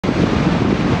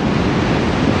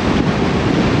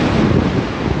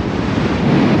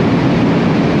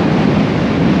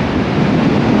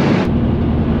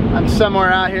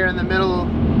somewhere out here in the middle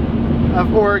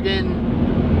of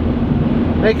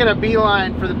Oregon, making a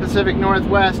beeline for the Pacific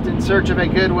Northwest in search of a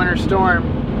good winter storm.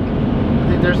 I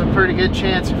think there's a pretty good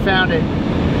chance we found it.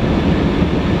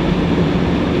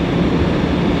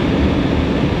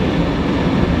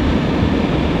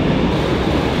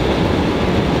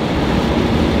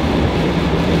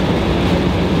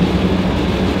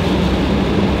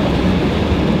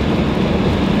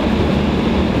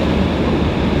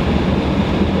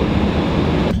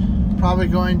 Probably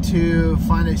going to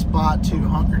find a spot to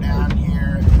hunker down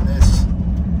here in this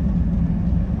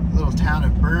little town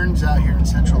of Burns out here in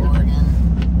Central Oregon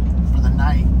for the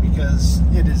night, because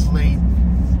it is late.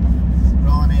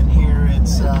 Rolling in here,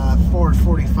 it's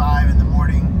 4:45 in the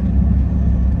morning.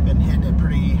 Been hitting it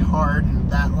pretty hard, and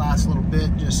that last little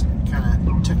bit just kind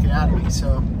of took it out of me.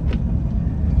 So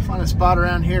find a spot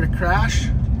around here to crash,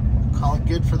 call it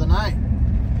good for the night.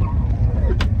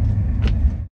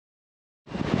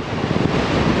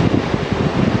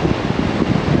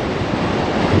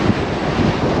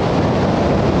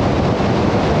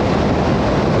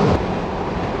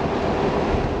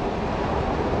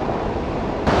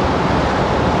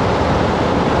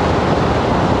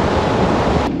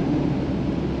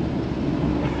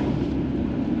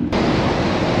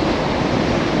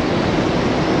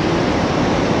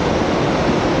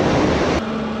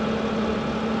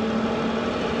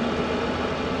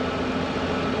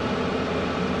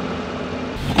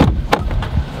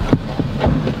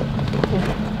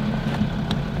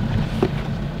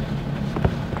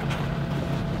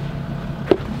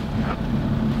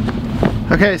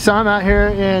 Okay, so I'm out here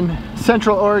in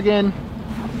Central Oregon.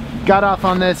 Got off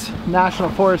on this National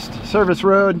Forest Service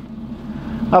road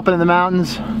up into the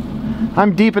mountains.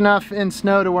 I'm deep enough in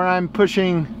snow to where I'm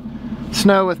pushing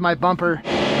snow with my bumper.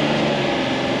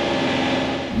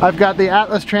 I've got the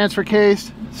Atlas transfer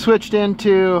case switched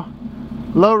into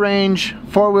low range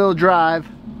 4-wheel drive.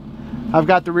 I've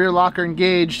got the rear locker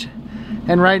engaged,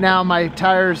 and right now my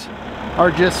tires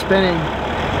are just spinning.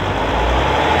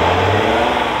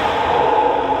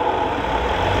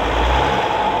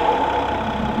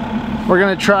 We're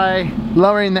gonna try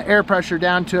lowering the air pressure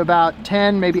down to about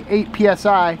 10, maybe 8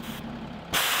 PSI.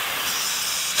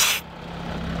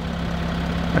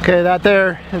 Okay, that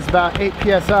there is about 8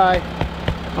 PSI.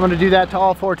 I'm gonna do that to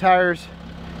all 4 tires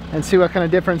and see what kind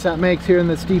of difference that makes here in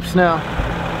this deep snow.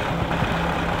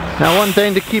 Now, one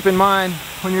thing to keep in mind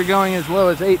when you're going as low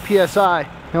as 8 PSI,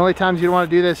 the only times you want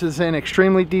to do this is in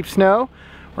extremely deep snow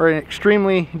or in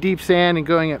extremely deep sand and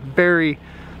going at very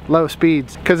low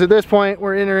speeds, because at this point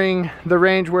we're entering the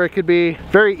range where it could be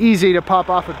very easy to pop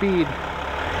off a bead.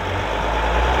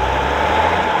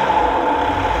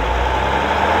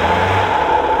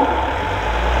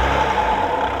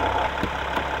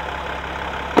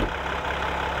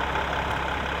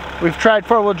 We've tried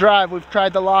 4-wheel drive, we've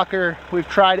tried the locker, we've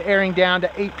tried airing down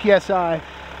to 8 PSI.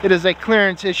 It is a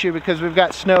clearance issue because we've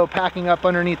got snow packing up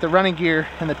underneath the running gear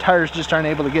and the tires just aren't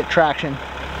able to get traction.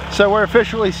 So we're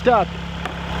officially stuck.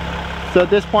 So at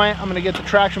this point, I'm gonna get the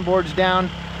traction boards down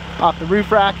off the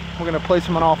roof rack. We're gonna place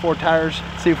them on all 4 tires,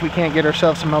 see if we can't get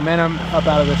ourselves some momentum up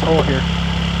out of this hole here.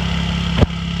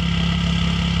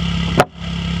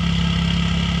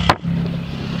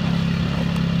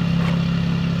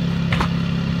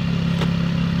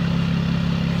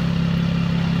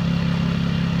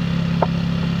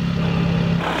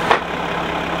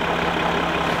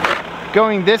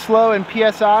 Going this low in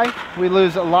PSI, we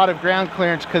lose a lot of ground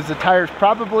clearance because the tires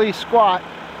probably squat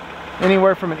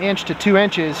anywhere from 1 inch to 2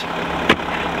 inches.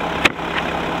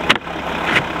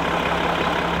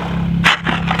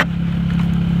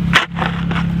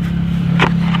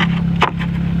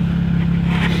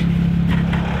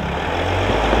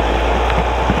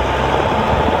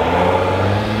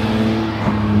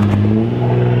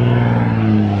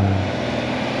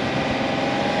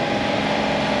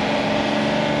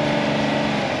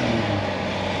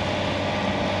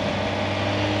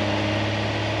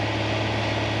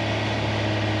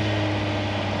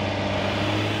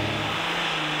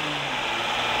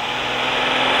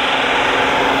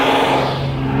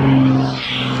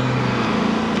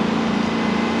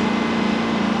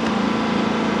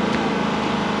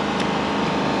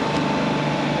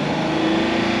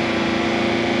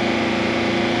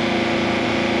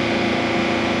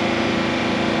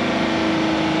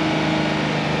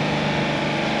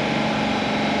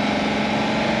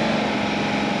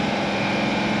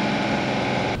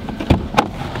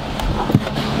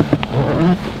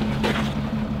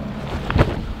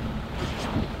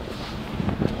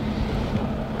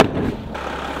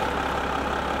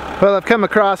 Well, I've come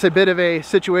across a bit of a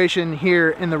situation here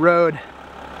in the road.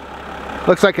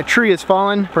 Looks like a tree has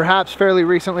fallen, perhaps fairly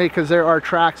recently, because there are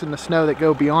tracks in the snow that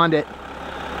go beyond it.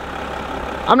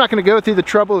 I'm not going to go through the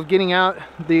trouble of getting out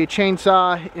the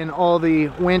chainsaw and all the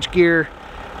winch gear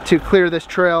to clear this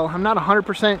trail. I'm not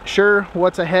 100% sure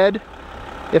what's ahead.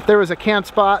 If there was a camp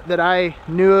spot that I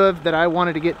knew of that I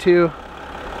wanted to get to,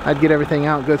 I'd get everything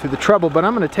out and go through the trouble, but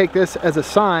I'm going to take this as a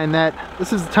sign that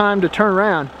this is the time to turn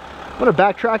around. I'm going to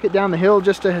backtrack it down the hill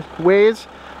just a ways,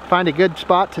 find a good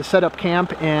spot to set up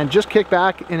camp, and just kick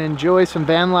back and enjoy some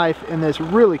van life in this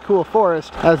really cool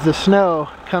forest as the snow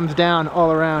comes down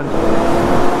all around.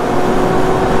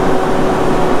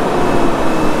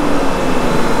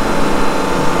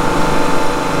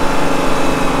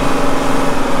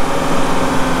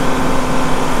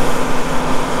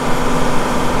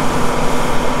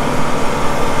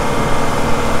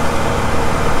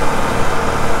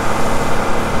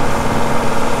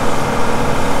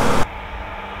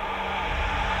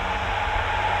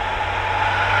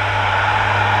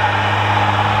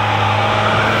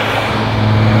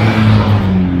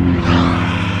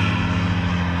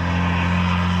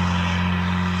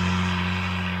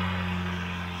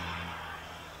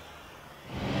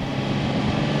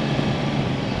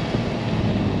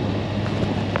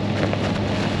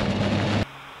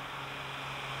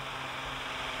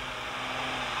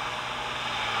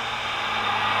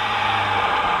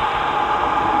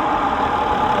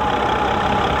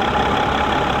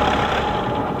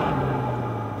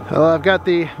 Well, I've got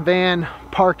the van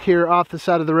parked here off the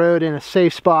side of the road in a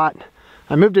safe spot.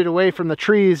 I moved it away from the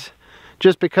trees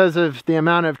just because of the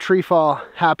amount of tree fall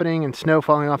happening and snow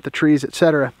falling off the trees,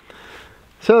 etc.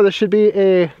 So this should be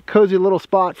a cozy little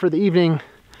spot for the evening.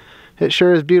 It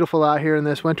sure is beautiful out here in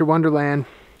this winter wonderland.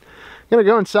 I'm gonna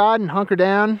go inside and hunker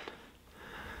down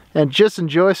and just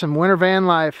enjoy some winter van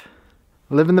life,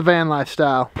 living the van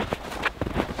lifestyle.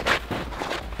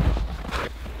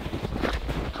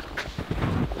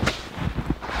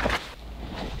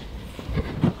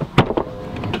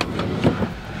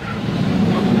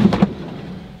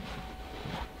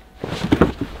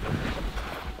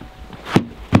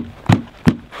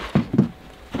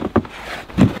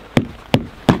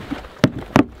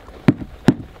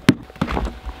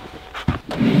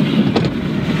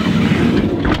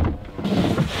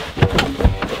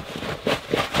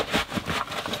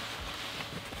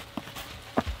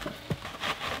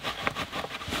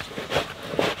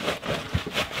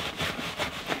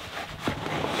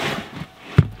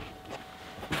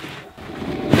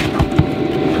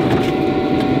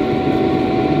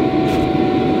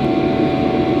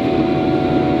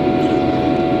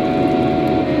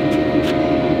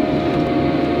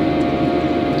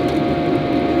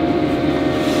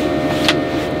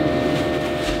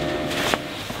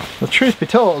 Truth be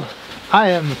told, I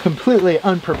am completely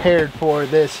unprepared for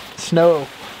this snow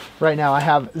right now. I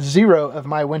have zero of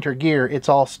my winter gear. It's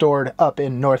all stored up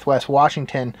in Northwest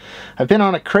Washington. I've been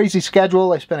on a crazy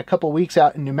schedule. I spent a couple weeks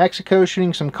out in New Mexico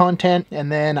shooting some content,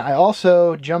 and then I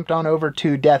also jumped on over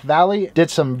to Death Valley, did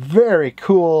some very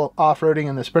cool off-roading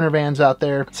in the Sprinter vans out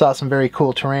there, saw some very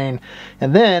cool terrain,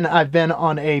 and then I've been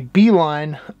on a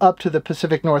beeline up to the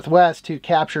Pacific Northwest to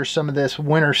capture some of this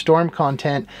winter storm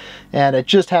content, and I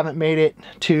just haven't made it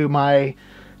to my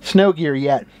snow gear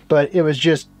yet, but it was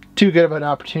just too good of an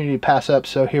opportunity to pass up,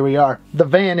 so here we are. The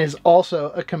van is also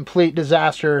a complete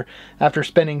disaster after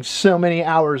spending so many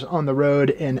hours on the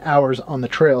road and hours on the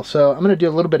trail. So I'm going to do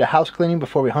a little bit of house cleaning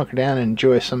before we hunker down and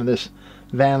enjoy some of this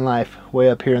van life way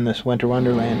up here in this winter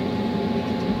wonderland.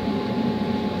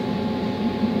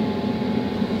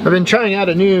 I've been trying out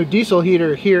a new diesel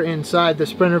heater here inside the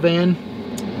Sprinter van.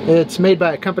 It's made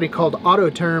by a company called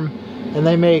Autoterm, and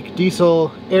they make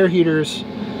diesel air heaters.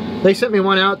 They sent me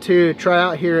one out to try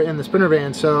out here in the Sprinter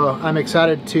van, so I'm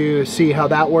excited to see how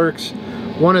that works.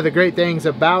 One of the great things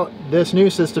about this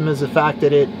new system is the fact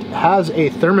that it has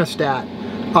a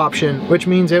thermostat option, which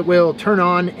means it will turn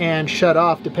on and shut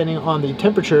off depending on the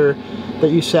temperature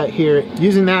that you set here.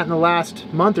 Using that in the last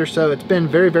month or so, it's been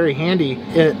very, very handy.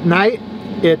 At night,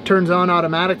 it turns on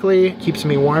automatically, keeps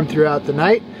me warm throughout the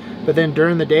night, but then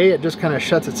during the day, it just kind of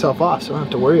shuts itself off, so I don't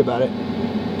have to worry about it.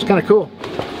 It's kind of cool.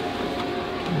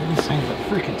 These things are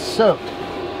freaking soaked.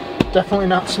 Definitely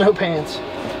not snow pants.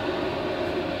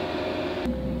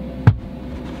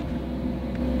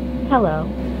 Hello.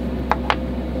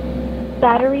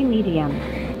 Battery medium.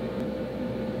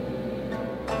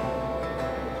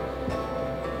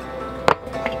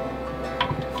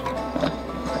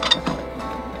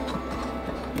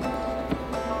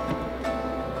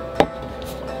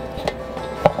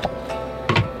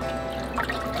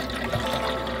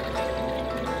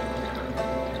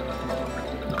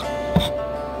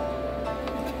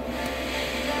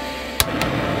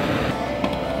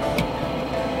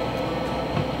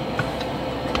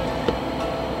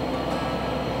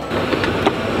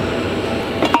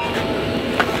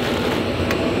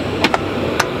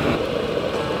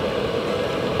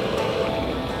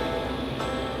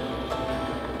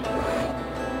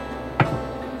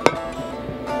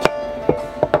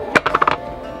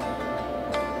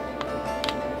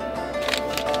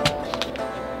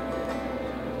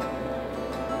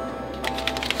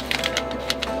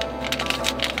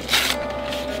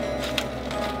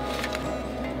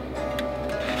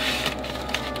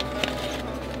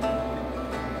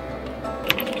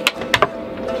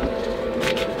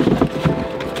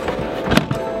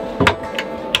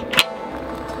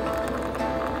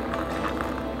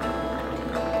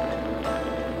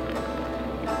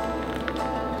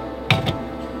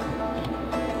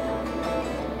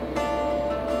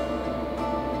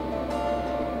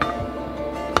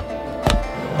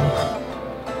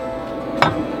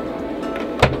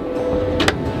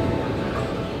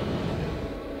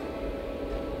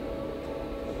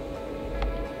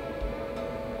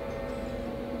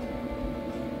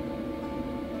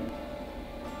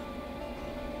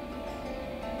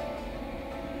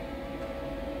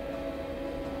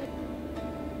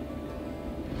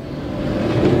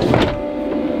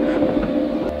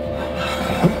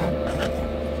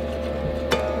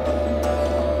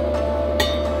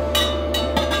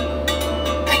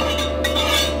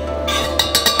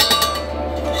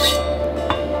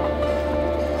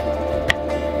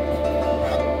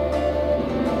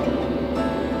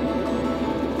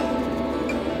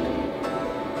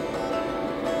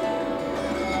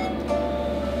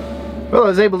 Well, I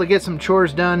was able to get some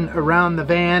chores done around the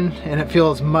van and it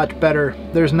feels much better.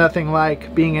 There's nothing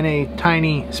like being in a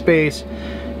tiny space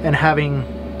and having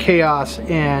chaos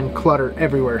and clutter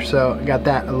everywhere. So I got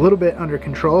that a little bit under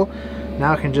control.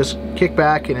 Now I can just kick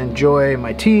back and enjoy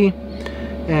my tea.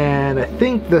 And I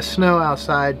think the snow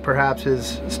outside perhaps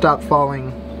has stopped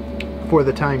falling for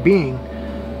the time being,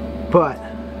 but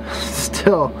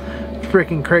still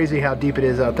freaking crazy how deep it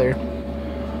is out there.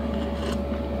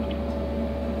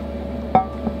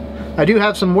 I do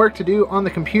have some work to do on the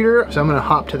computer, so I'm going to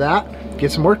hop to that, get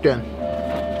some work done.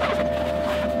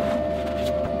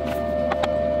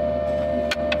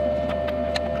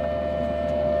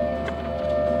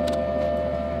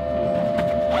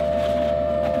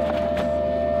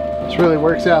 This really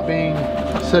works out being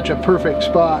such a perfect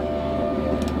spot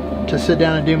to sit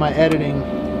down and do my editing.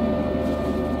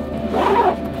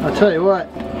 I'll tell you what,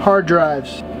 hard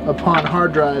drives upon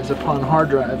hard drives upon hard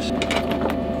drives.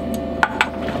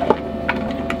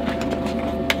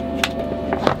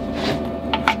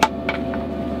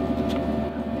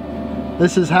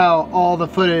 This is how all the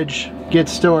footage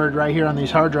gets stored right here on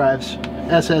these hard drives.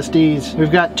 SSDs.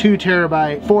 We've got 2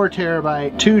 terabyte, 4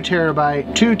 terabyte, 2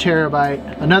 terabyte, 2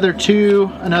 terabyte, another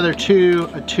 2, another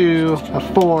 2, a 2,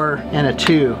 a 4, and a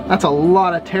 2. That's a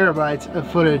lot of terabytes of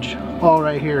footage all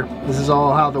right here. This is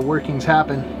all how the workings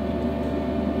happen.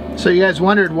 So you guys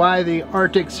wondered why the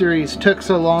Arctic series took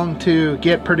so long to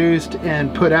get produced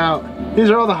and put out. These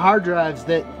are all the hard drives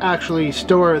that actually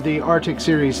store the Arctic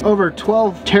series. Over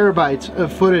 12 terabytes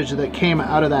of footage that came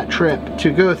out of that trip.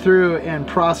 To go through and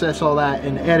process all that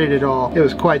and edit it all, it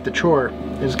was quite the chore.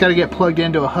 I just got to get plugged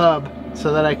into a hub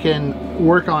so that I can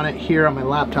work on it here on my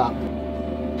laptop.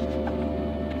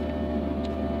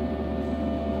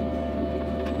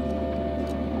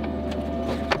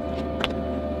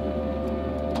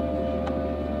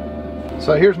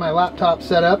 So here's my laptop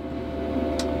set up.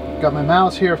 Got my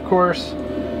mouse here, of course.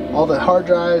 All the hard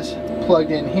drives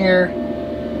plugged in here.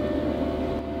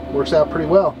 Works out pretty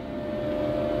well.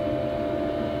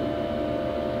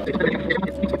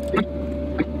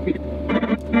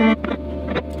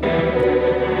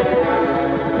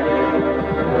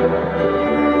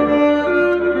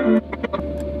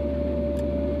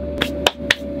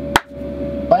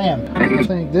 Bam! I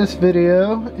think this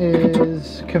video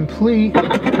is complete.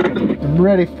 I'm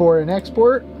ready for an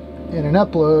export and an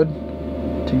upload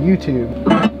to YouTube.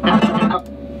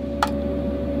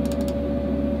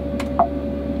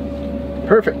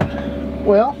 Perfect.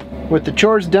 Well, with the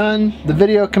chores done, the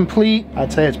video complete,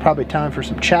 I'd say it's probably time for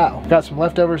some chow. Got some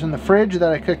leftovers in the fridge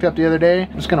that I cooked up the other day.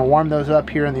 I'm just gonna warm those up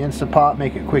here in the Instant Pot,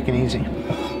 make it quick and easy.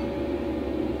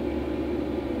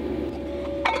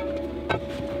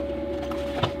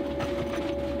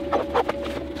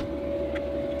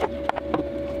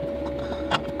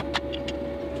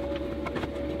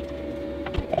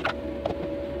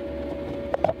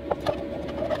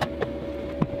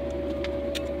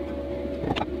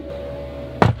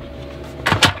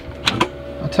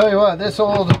 Tell you what, this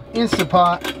old Instant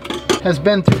Pot has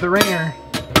been through the ringer.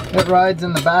 It rides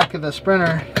in the back of the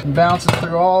Sprinter and bounces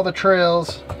through all the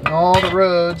trails and all the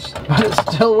roads, but it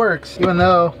still works, even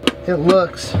though it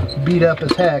looks beat up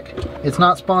as heck. It's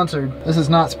not sponsored. This is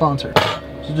not sponsored.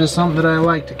 It's just something that I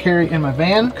like to carry in my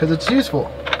van because it's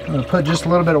useful. I'm gonna put just a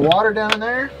little bit of water down in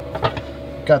there.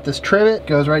 Got this trivet,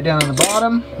 goes right down in the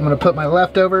bottom. I'm gonna put my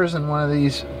leftovers in one of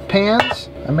these pans.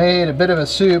 I made a bit of a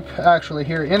soup actually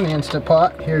here in the Instant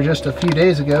Pot here just a few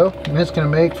days ago, and it's gonna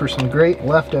make for some great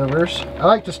leftovers. I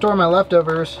like to store my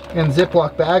leftovers in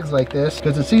Ziploc bags like this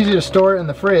because it's easy to store it in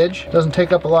the fridge, doesn't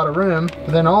take up a lot of room,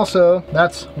 but then also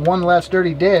that's one less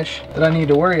dirty dish that I need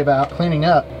to worry about cleaning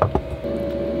up.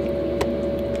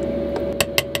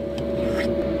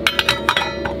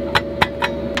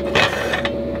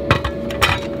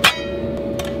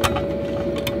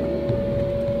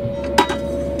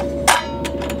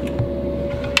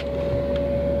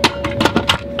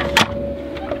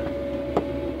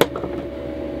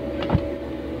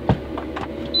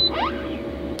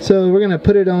 So we're gonna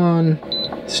put it on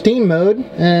steam mode,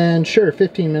 and sure,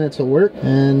 15 minutes will work.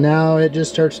 And now it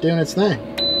just starts doing its thing.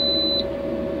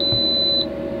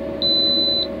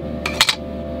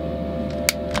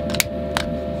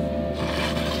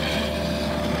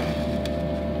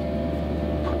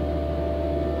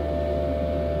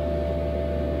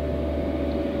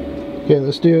 Okay,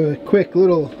 let's do a quick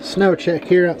little snow check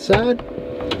here outside.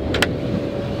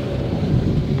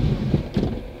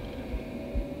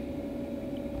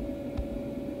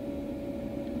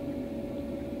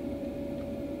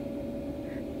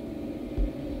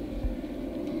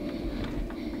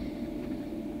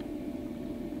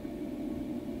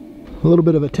 A little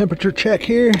bit of a temperature check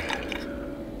here.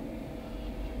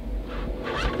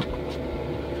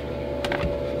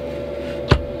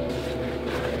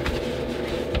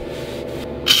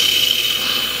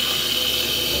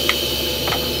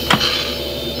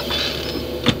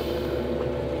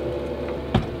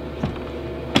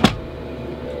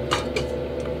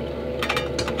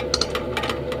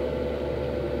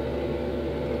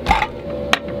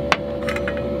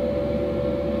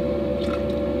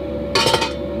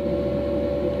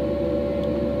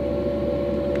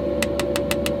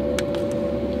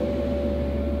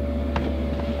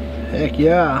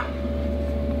 yeah.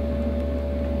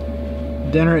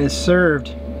 Dinner is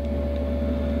served.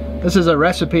 This is a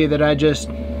recipe that I just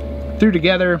threw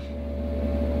together.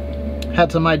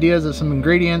 Had some ideas of some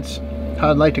ingredients, how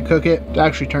I'd like to cook it. It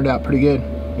actually turned out pretty good.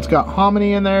 It's got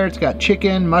hominy in there, it's got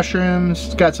chicken, mushrooms,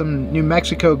 it's got some New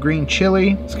Mexico green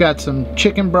chili, it's got some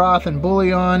chicken broth and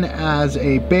bouillon as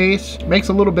a base. Makes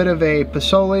a little bit of a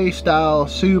pozole style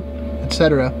soup,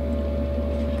 etc.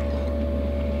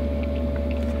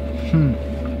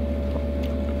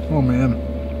 Oh man.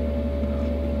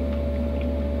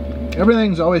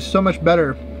 Everything's always so much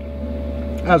better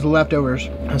as leftovers,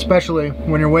 especially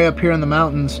when you're way up here in the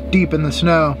mountains, deep in the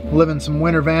snow, living some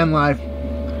winter van life.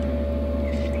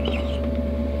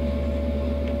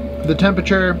 The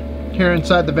temperature here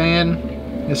inside the van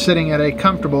is sitting at a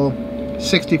comfortable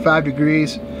 65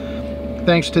 degrees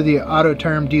thanks to the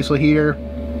Autoterm diesel heater.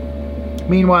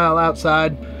 Meanwhile,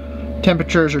 outside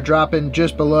temperatures are dropping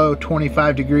just below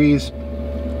 25 degrees.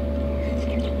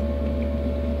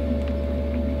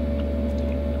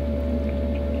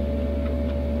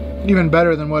 Even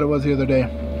better than what it was the other day.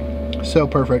 So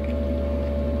perfect.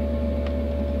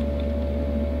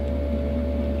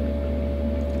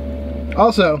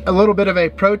 Also, a little bit of a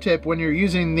pro tip when you're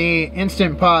using the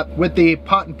Instant Pot with the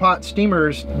pot and pot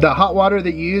steamers, the hot water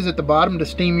that you use at the bottom to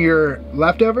steam your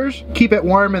leftovers, keep it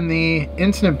warm in the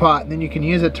Instant Pot, and then you can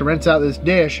use it to rinse out this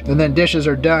dish, and then dishes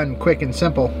are done quick and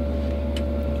simple.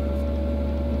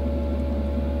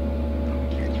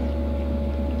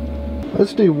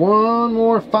 Let's do one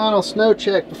more final snow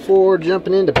check before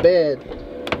jumping into bed.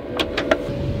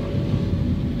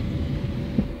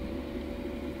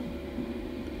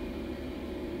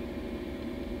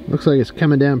 Looks like it's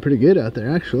coming down pretty good out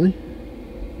there, actually.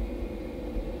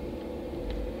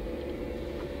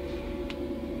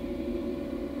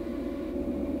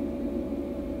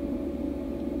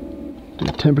 Do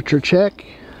a temperature check.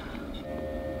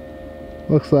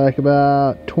 Looks like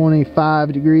about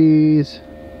 25 degrees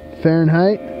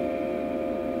Fahrenheit.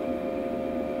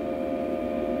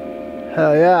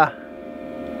 Hell yeah.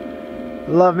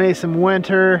 Love me some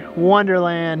winter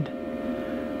wonderland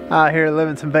out here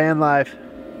living some van life.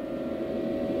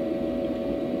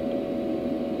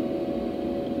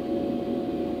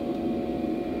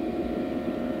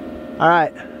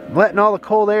 Alright, I'm letting all the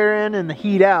cold air in and the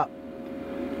heat out.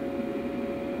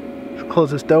 Let's close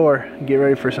this door and get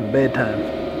ready for some bedtime.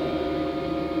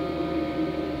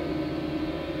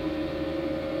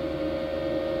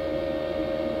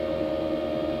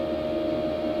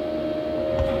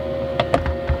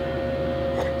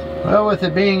 Well, with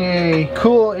it being a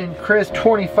cool and crisp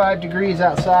 25 degrees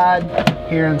outside,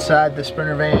 here inside the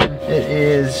Sprinter van, it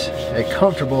is a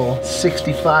comfortable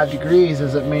 65 degrees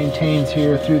as it maintains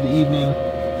here through the evening.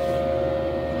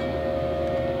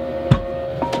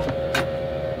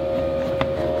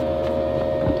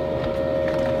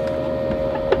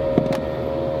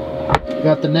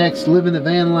 Got the next Living the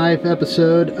Van Life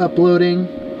episode uploading.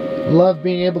 Love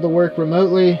being able to work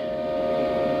remotely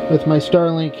with my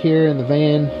Starlink here in the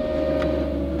van.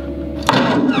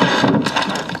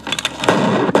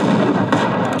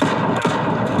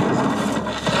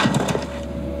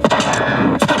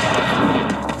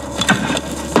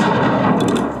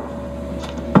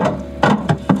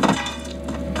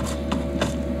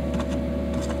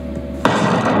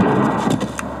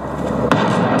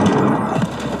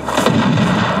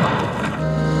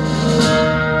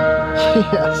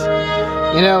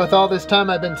 Yes. You know, with all this time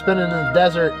I've been spending in the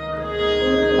desert,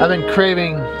 I've been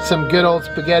craving some good old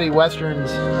spaghetti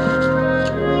westerns.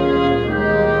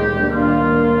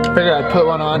 Figured I'd put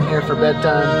one on here for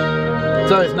bedtime.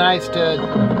 It's always nice to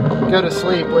go to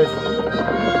sleep with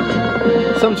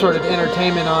some sort of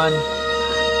entertainment on,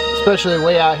 especially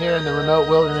way out here in the remote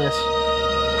wilderness.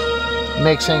 It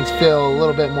makes things feel a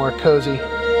little bit more cozy.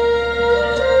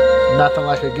 Nothing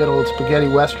like a good old spaghetti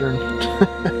western.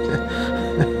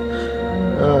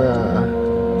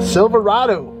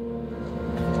 Silverado.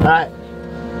 Alright.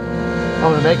 I'm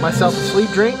gonna make myself a sleep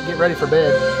drink and get ready for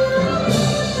bed.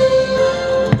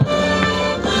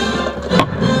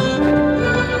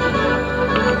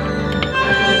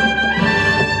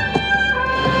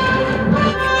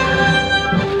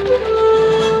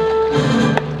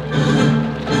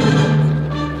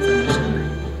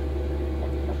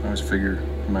 I always figure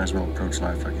you might as well approach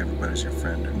life like everybody's your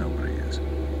friend or nobody is.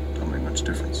 Don't make much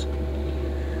difference.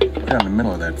 You're in the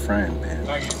middle of that frying pan.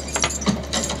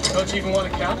 Don't you even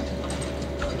want to count it?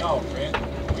 No, man.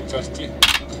 We trust you.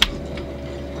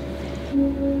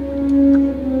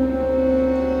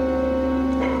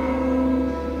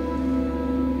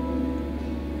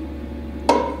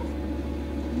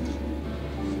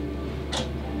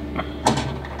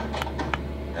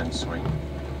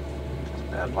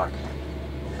 Bad luck.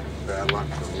 Bad luck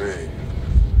for me.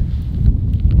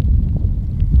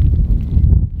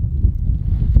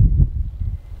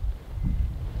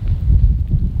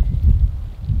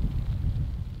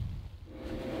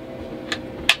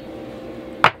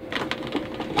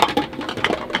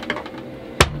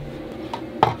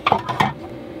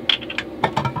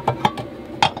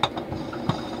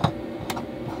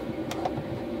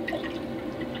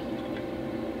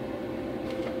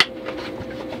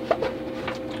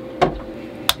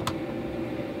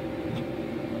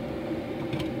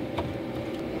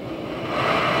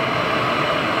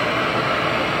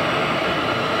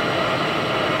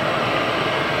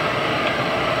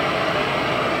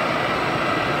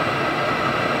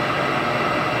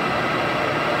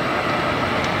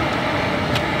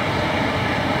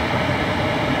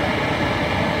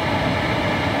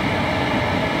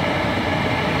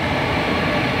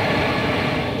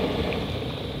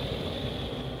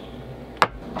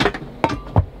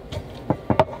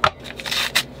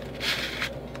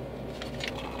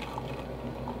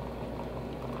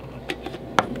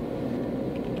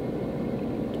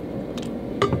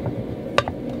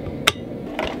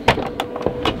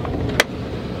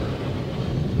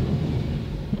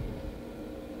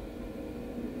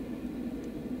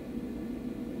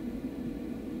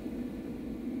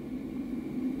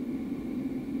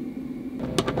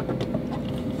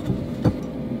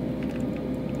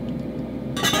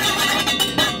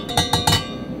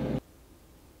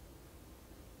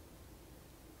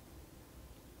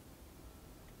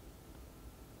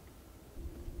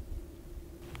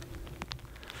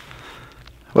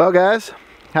 Well guys,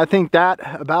 I think that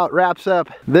about wraps up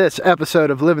this episode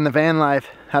of Living the Van Life.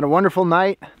 Had a wonderful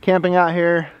night camping out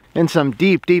here in some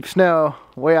deep, deep snow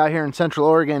way out here in Central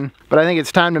Oregon. But I think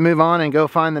it's time to move on and go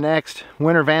find the next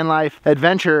winter van life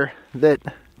adventure that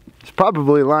is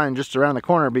probably lying just around the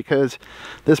corner, because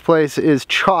this place is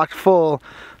chock full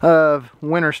of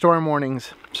winter storm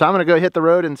warnings. So I'm gonna go hit the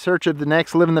road in search of the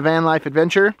next Living the Van Life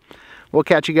adventure. We'll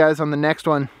catch you guys on the next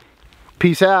one.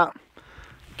 Peace out.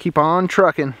 Keep on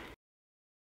trucking.